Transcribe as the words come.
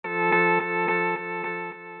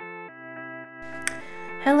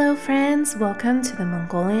Hello friends, welcome to the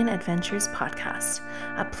Mongolian Adventures Podcast,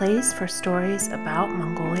 a place for stories about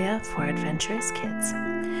Mongolia for adventurous kids.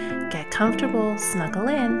 Get comfortable, snuggle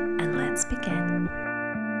in, and let's begin.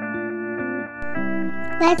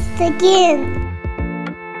 Let's begin.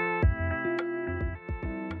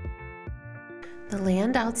 The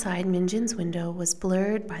land outside Minjin's window was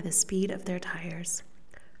blurred by the speed of their tires.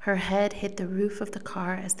 Her head hit the roof of the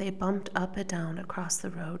car as they bumped up and down across the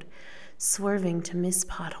road, swerving to miss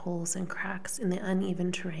potholes and cracks in the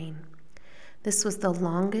uneven terrain. This was the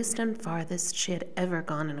longest and farthest she had ever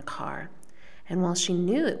gone in a car, and while she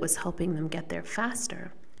knew it was helping them get there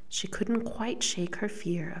faster, she couldn't quite shake her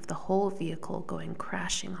fear of the whole vehicle going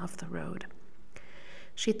crashing off the road.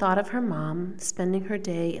 She thought of her mom, spending her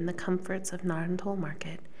day in the comforts of Narntol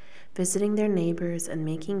Market, visiting their neighbors and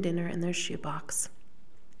making dinner in their shoebox.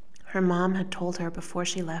 Her mom had told her before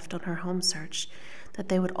she left on her home search that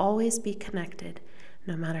they would always be connected,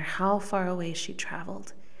 no matter how far away she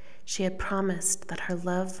traveled. She had promised that her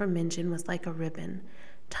love for Minjin was like a ribbon,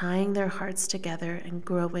 tying their hearts together and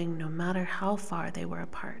growing no matter how far they were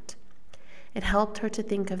apart. It helped her to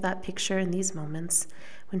think of that picture in these moments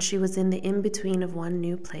when she was in the in-between of one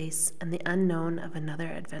new place and the unknown of another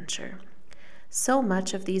adventure. So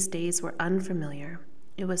much of these days were unfamiliar.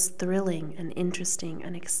 It was thrilling and interesting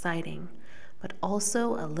and exciting, but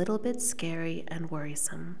also a little bit scary and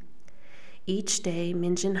worrisome. Each day,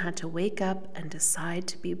 Minjin had to wake up and decide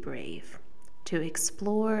to be brave, to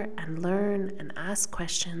explore and learn and ask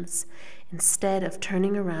questions instead of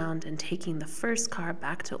turning around and taking the first car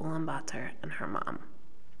back to Ulaanbaatar and her mom.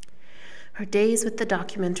 Her days with the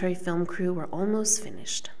documentary film crew were almost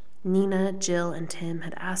finished. Nina, Jill, and Tim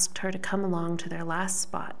had asked her to come along to their last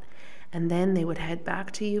spot, and then they would head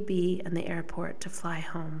back to UB and the airport to fly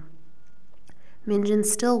home. Minjin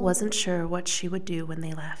still wasn't sure what she would do when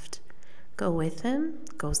they left. Go with him?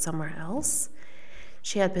 Go somewhere else?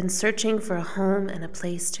 She had been searching for a home and a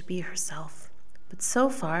place to be herself, but so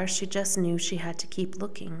far she just knew she had to keep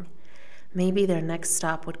looking. Maybe their next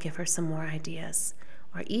stop would give her some more ideas,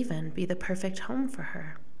 or even be the perfect home for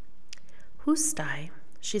her. Khustai.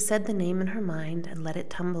 She said the name in her mind and let it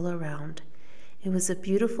tumble around. It was a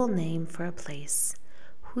beautiful name for a place.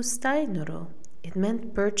 Khustai Nuro. It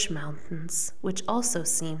meant birch mountains, which also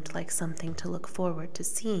seemed like something to look forward to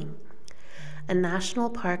seeing. A national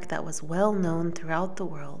park that was well known throughout the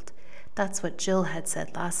world. That's what Jill had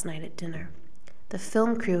said last night at dinner. The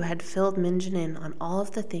film crew had filled Minjin in on all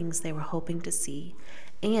of the things they were hoping to see,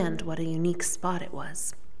 and what a unique spot it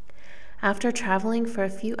was. After traveling for a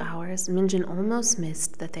few hours, Minjin almost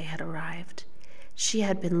missed that they had arrived. She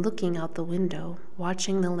had been looking out the window,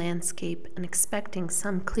 watching the landscape and expecting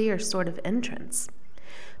some clear sort of entrance.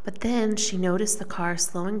 But then she noticed the car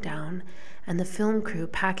slowing down and the film crew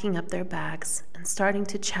packing up their bags and starting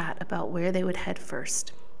to chat about where they would head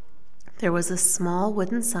first. There was a small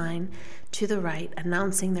wooden sign to the right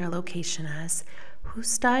announcing their location as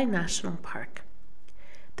Khustai National Park.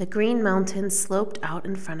 The green mountains sloped out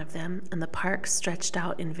in front of them and the park stretched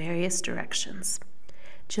out in various directions.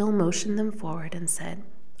 Jill motioned them forward and said,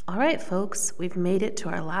 "All right, folks, we've made it to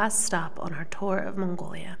our last stop on our tour of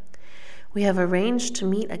Mongolia. We have arranged to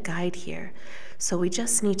meet a guide here, so we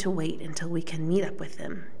just need to wait until we can meet up with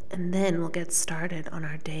him, and then we'll get started on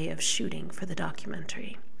our day of shooting for the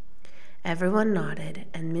documentary." Everyone nodded,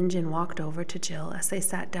 and Minjin walked over to Jill as they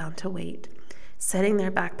sat down to wait, setting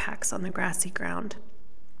their backpacks on the grassy ground.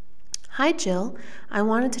 "Hi, Jill. I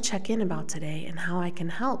wanted to check in about today and how I can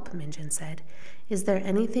help," Minjin said. "Is there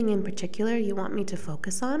anything in particular you want me to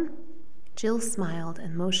focus on?" Jill smiled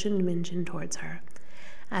and motioned Minjin towards her.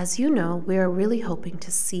 "As you know, we are really hoping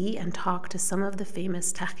to see and talk to some of the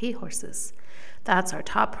famous Taki horses. That's our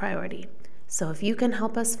top priority. So if you can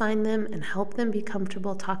help us find them and help them be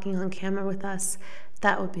comfortable talking on camera with us,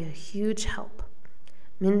 that would be a huge help."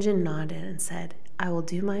 Minjin nodded and said, "I will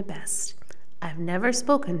do my best. I've never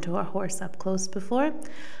spoken to a horse up close before,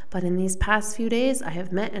 but in these past few days I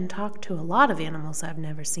have met and talked to a lot of animals I've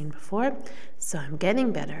never seen before, so I'm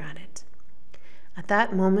getting better at it." At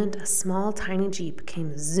that moment, a small, tiny jeep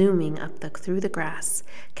came zooming up through the grass,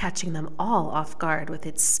 catching them all off guard with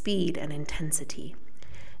its speed and intensity.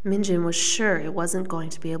 Minjin was sure it wasn't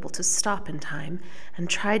going to be able to stop in time and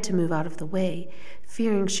tried to move out of the way,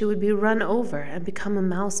 fearing she would be run over and become a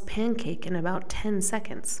mouse pancake in about 10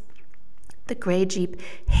 seconds. The gray jeep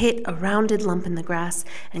hit a rounded lump in the grass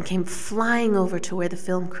and came flying over to where the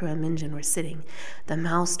film crew and Minjin were sitting, the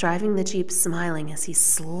mouse driving the jeep smiling as he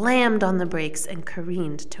slammed on the brakes and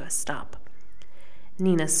careened to a stop.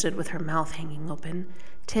 Nina stood with her mouth hanging open.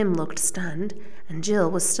 Tim looked stunned, and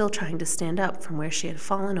Jill was still trying to stand up from where she had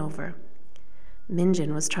fallen over.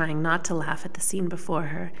 Minjin was trying not to laugh at the scene before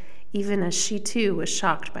her, even as she too was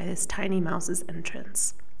shocked by this tiny mouse's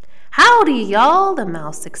entrance. "Howdy, y'all!" the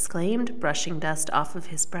mouse exclaimed, brushing dust off of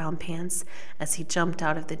his brown pants as he jumped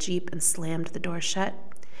out of the Jeep and slammed the door shut.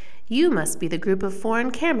 "You must be the group of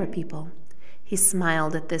foreign camera people." He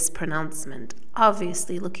smiled at this pronouncement,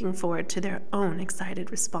 obviously looking forward to their own excited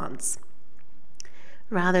response.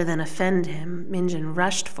 Rather than offend him, Minjin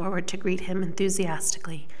rushed forward to greet him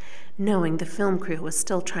enthusiastically, knowing the film crew was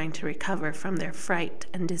still trying to recover from their fright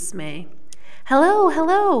and dismay. "Hello,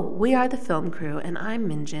 hello! We are the film crew, and I'm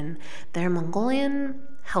Minjin, their Mongolian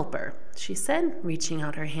helper," she said, reaching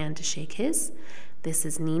out her hand to shake his. "This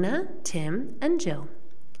is Nina, Tim, and Jill."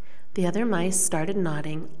 The other mice started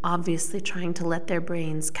nodding, obviously trying to let their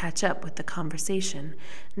brains catch up with the conversation,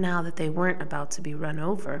 now that they weren't about to be run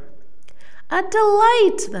over. "A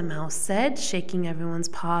delight," the mouse said, shaking everyone's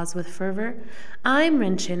paws with fervor. "I'm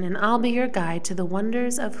Renchen, and I'll be your guide to the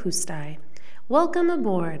wonders of Khustai. Welcome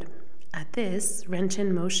aboard." At this,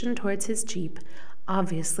 Renchen motioned towards his Jeep,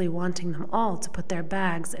 obviously wanting them all to put their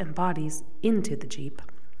bags and bodies into the Jeep.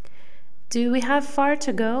 "Do we have far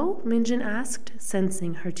to go?" Minjin asked,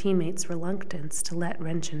 sensing her teammates' reluctance to let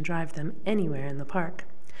Renchen drive them anywhere in the park.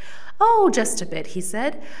 "Oh, just a bit," he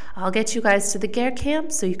said. "I'll get you guys to the gear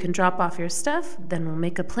camp so you can drop off your stuff, then we'll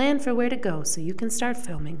make a plan for where to go so you can start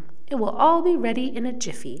filming. It will all be ready in a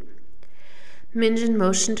jiffy." Minjin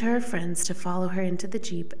motioned to her friends to follow her into the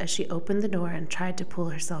Jeep as she opened the door and tried to pull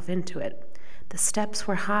herself into it. The steps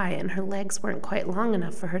were high and her legs weren't quite long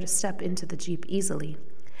enough for her to step into the Jeep easily.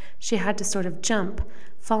 She had to sort of jump,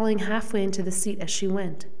 falling halfway into the seat as she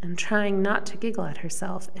went, and trying not to giggle at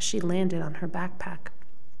herself as she landed on her backpack.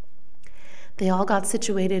 They all got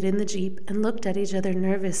situated in the Jeep and looked at each other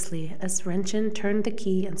nervously as Renchen turned the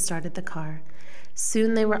key and started the car.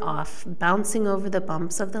 Soon they were off, bouncing over the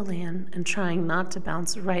bumps of the land and trying not to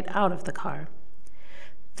bounce right out of the car.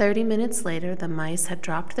 30 minutes later, the mice had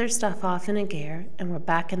dropped their stuff off in a gear and were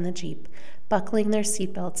back in the Jeep, buckling their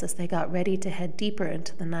seatbelts as they got ready to head deeper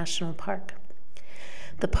into the national park.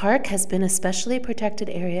 "The park has been a specially protected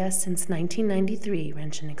area since 1993,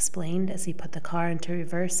 Renchen explained as he put the car into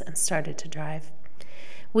reverse and started to drive.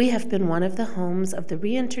 "We have been one of the homes of the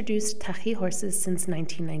reintroduced Tahi horses since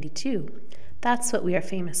 1992. That's what we are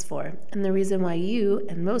famous for, and the reason why you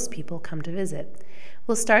and most people come to visit.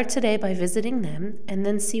 We'll start today by visiting them, and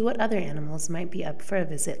then see what other animals might be up for a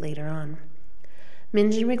visit later on."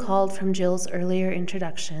 Minjin recalled from Jill's earlier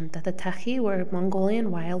introduction that the Tahi were Mongolian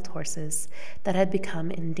wild horses that had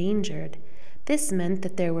become endangered. This meant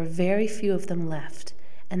that there were very few of them left,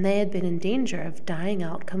 and they had been in danger of dying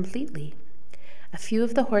out completely. A few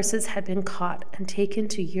of the horses had been caught and taken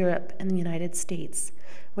to Europe and the United States,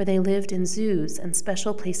 where they lived in zoos and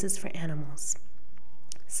special places for animals.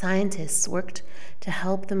 Scientists worked to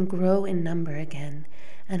help them grow in number again,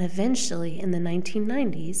 and eventually, in the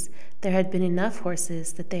 1990s, there had been enough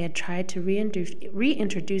horses that they had tried to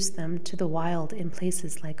reintroduce them to the wild in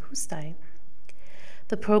places like Khustai.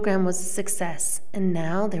 The program was a success, and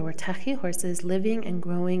now there were Tahi horses living and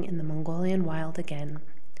growing in the Mongolian wild again.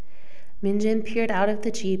 Minjin peered out of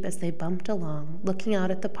the Jeep as they bumped along, looking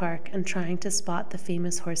out at the park and trying to spot the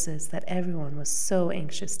famous horses that everyone was so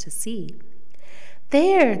anxious to see.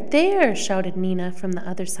 "There, there!" shouted Nina from the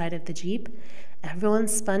other side of the Jeep. Everyone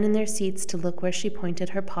spun in their seats to look where she pointed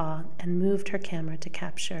her paw and moved her camera to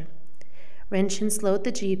capture. Renchen slowed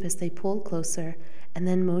the Jeep as they pulled closer and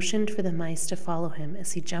then motioned for the mice to follow him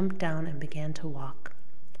as he jumped down and began to walk.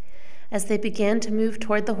 As they began to move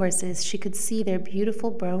toward the horses, she could see their beautiful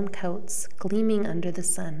brown coats gleaming under the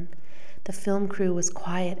sun. The film crew was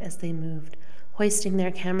quiet as they moved, hoisting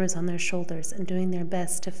their cameras on their shoulders and doing their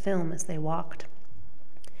best to film as they walked.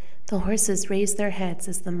 The horses raised their heads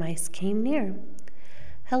as the mice came near.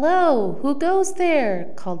 "Hello, who goes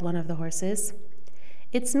there?" called one of the horses.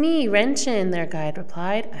 "It's me, Renchen," their guide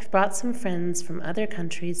replied. "I've brought some friends from other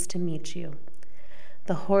countries to meet you."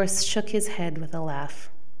 The horse shook his head with a laugh.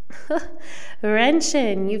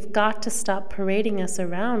 "Renchen, you've got to stop parading us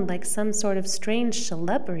around like some sort of strange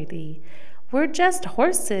celebrity. We're just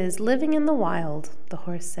horses living in the wild," the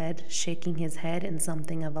horse said, shaking his head in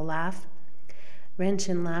something of a laugh.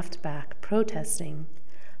 Renchen laughed back, protesting.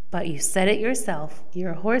 "But you said it yourself.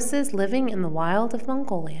 You're horses living in the wild of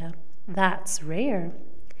Mongolia. That's rare."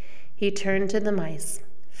 He turned to the mice.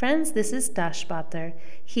 "Friends, this is Dashbater.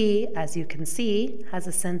 He, as you can see, has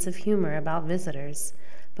a sense of humor about visitors,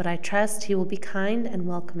 but I trust he will be kind and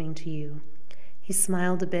welcoming to you." He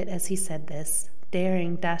smiled a bit as he said this,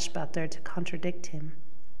 daring Dashbater to contradict him.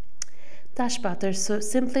 Dashbatar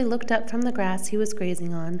simply looked up from the grass he was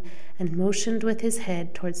grazing on and motioned with his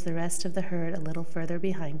head towards the rest of the herd a little further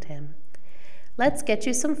behind him. Let's get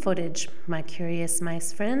you some footage, my curious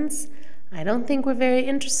mice friends. I don't think we're very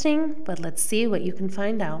interesting, but let's see what you can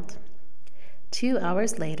find out. 2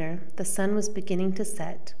 hours later, the sun was beginning to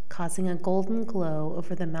set, causing a golden glow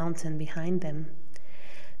over the mountain behind them.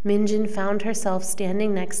 Minjin found herself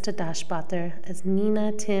standing next to Dashbatar as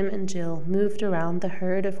Nina, Tim, and Jill moved around the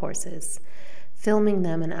herd of horses, filming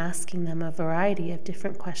them and asking them a variety of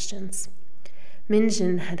different questions.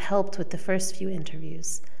 Minjin had helped with the first few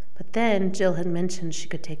interviews, but then Jill had mentioned she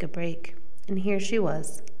could take a break, and here she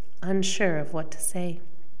was, unsure of what to say.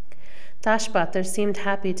 Dashbatar seemed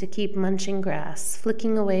happy to keep munching grass,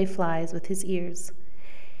 flicking away flies with his ears.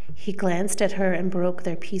 He glanced at her and broke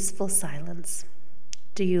their peaceful silence.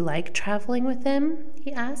 Do you like traveling with them?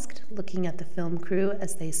 He asked, looking at the film crew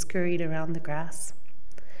as they scurried around the grass.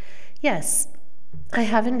 Yes, I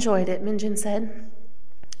have enjoyed it, Minjin said.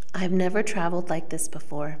 I've never traveled like this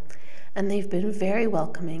before, and they've been very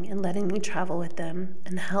welcoming in letting me travel with them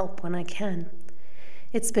and help when I can.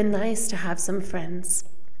 It's been nice to have some friends.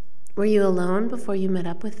 Were you alone before you met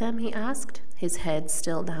up with them? He asked, his head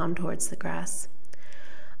still down towards the grass.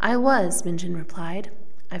 I was, Minjin replied.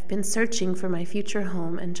 I've been searching for my future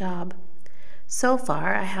home and job. So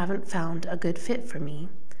far, I haven't found a good fit for me.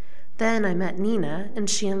 Then I met Nina, and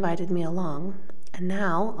she invited me along. And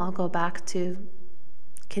now I'll go back to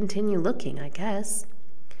continue looking, I guess.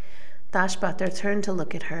 Dashbatar turned to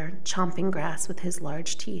look at her, chomping grass with his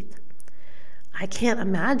large teeth. I can't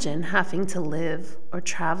imagine having to live or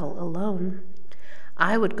travel alone.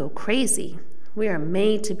 I would go crazy. We are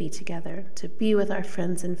made to be together, to be with our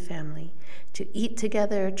friends and family, to eat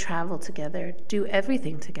together, travel together, do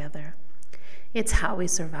everything together. It's how we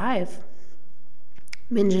survive.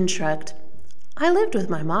 Minjin shrugged. I lived with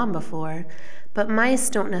my mom before, but mice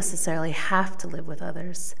don't necessarily have to live with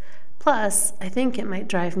others. Plus, I think it might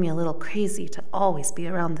drive me a little crazy to always be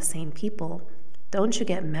around the same people. Don't you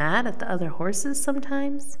get mad at the other horses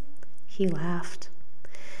sometimes? He laughed.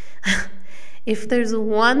 If there's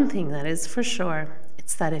one thing that is for sure,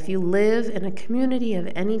 it's that if you live in a community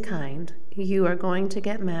of any kind, you are going to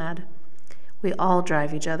get mad. We all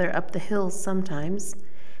drive each other up the hills sometimes.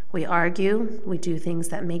 We argue, we do things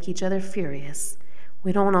that make each other furious.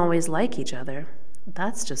 We don't always like each other.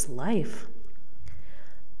 That's just life.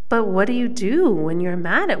 But what do you do when you're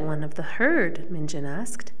mad at one of the herd? Minjin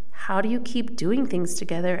asked. How do you keep doing things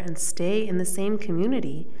together and stay in the same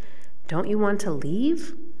community? Don't you want to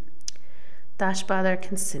leave? Dashbatar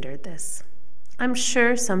considered this. I'm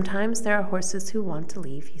sure sometimes there are horses who want to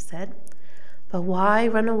leave, he said. But why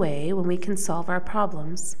run away when we can solve our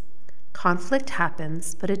problems? Conflict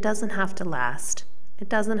happens, but it doesn't have to last. It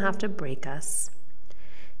doesn't have to break us.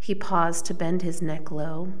 He paused to bend his neck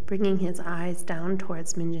low, bringing his eyes down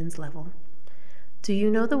towards Minjin's level. Do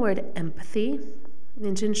you know the word empathy?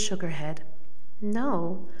 Minjin shook her head.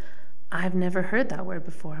 No, I've never heard that word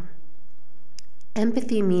before.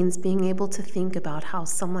 Empathy means being able to think about how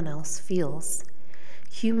someone else feels.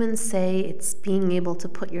 Humans say it's being able to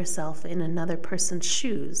put yourself in another person's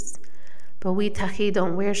shoes. But we Tahi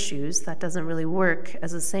don't wear shoes. That doesn't really work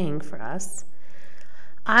as a saying for us.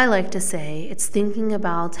 I like to say it's thinking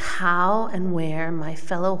about how and where my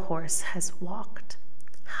fellow horse has walked.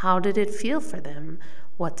 How did it feel for them?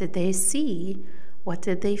 What did they see? What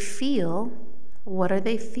did they feel? What are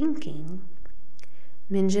they thinking?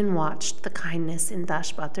 Minjin watched the kindness in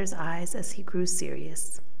Dashbatar's eyes as he grew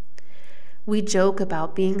serious. We joke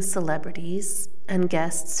about being celebrities and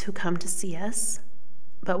guests who come to see us,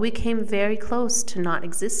 but we came very close to not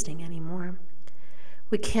existing anymore.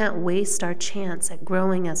 We can't waste our chance at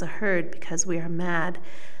growing as a herd because we are mad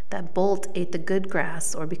that Bolt ate the good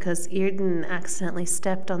grass or because Irden accidentally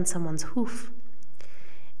stepped on someone's hoof.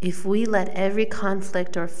 If we let every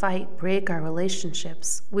conflict or fight break our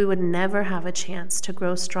relationships, we would never have a chance to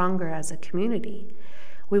grow stronger as a community.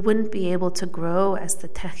 We wouldn't be able to grow as the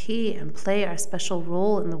Tahi and play our special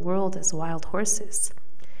role in the world as wild horses.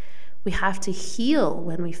 We have to heal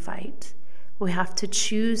when we fight. We have to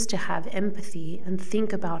choose to have empathy and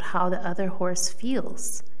think about how the other horse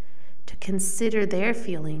feels, to consider their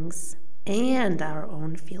feelings and our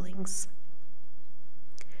own feelings.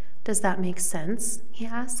 Does that make sense? He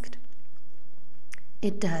asked.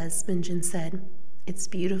 It does, Minjin said. It's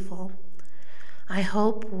beautiful. I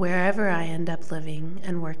hope wherever I end up living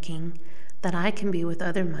and working, that I can be with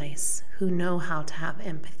other mice who know how to have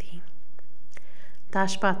empathy.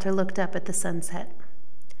 Dashbatar looked up at the sunset.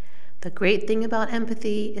 The great thing about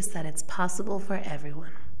empathy is that it's possible for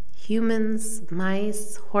everyone. Humans,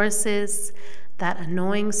 mice, horses, that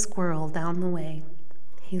annoying squirrel down the way.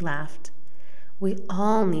 He laughed. We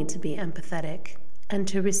all need to be empathetic and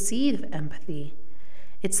to receive empathy.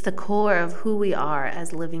 It's the core of who we are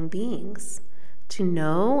as living beings, to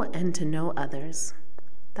know and to know others.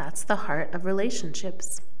 That's the heart of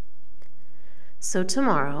relationships. So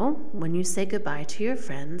tomorrow, when you say goodbye to your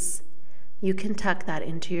friends, you can tuck that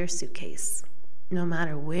into your suitcase. No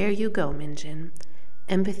matter where you go, Minjin,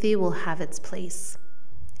 empathy will have its place.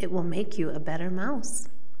 It will make you a better mouse.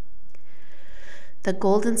 The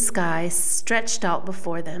golden sky stretched out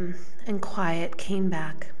before them, and quiet came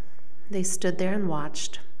back. They stood there and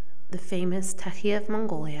watched the famous Techi of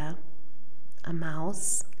Mongolia, a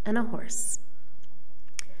mouse and a horse.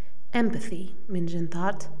 Empathy, Minjin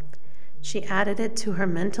thought. She added it to her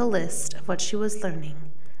mental list of what she was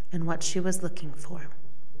learning and what she was looking for.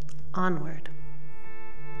 Onward.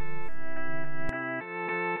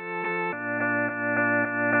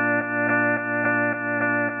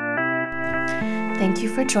 Thank you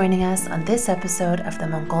for joining us on this episode of the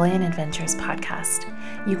Mongolian Adventures podcast.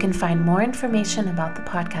 You can find more information about the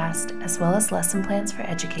podcast as well as lesson plans for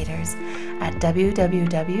educators at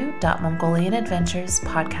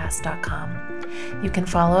www.mongolianadventurespodcast.com. You can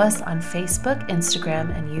follow us on Facebook,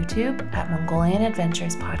 Instagram, and YouTube at Mongolian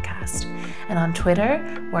Adventures Podcast. And on Twitter,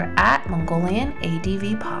 we're at Mongolian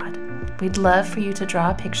ADV Pod. We'd love for you to draw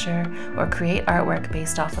a picture or create artwork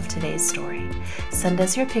based off of today's story. Send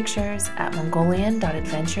us your pictures at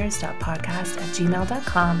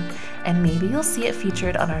mongolian.adventures.podcast@gmail.com, and maybe you'll see it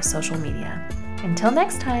featured on our social media. Until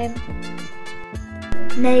next time!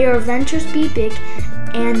 May your adventures be big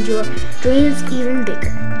and your dreams even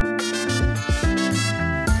bigger.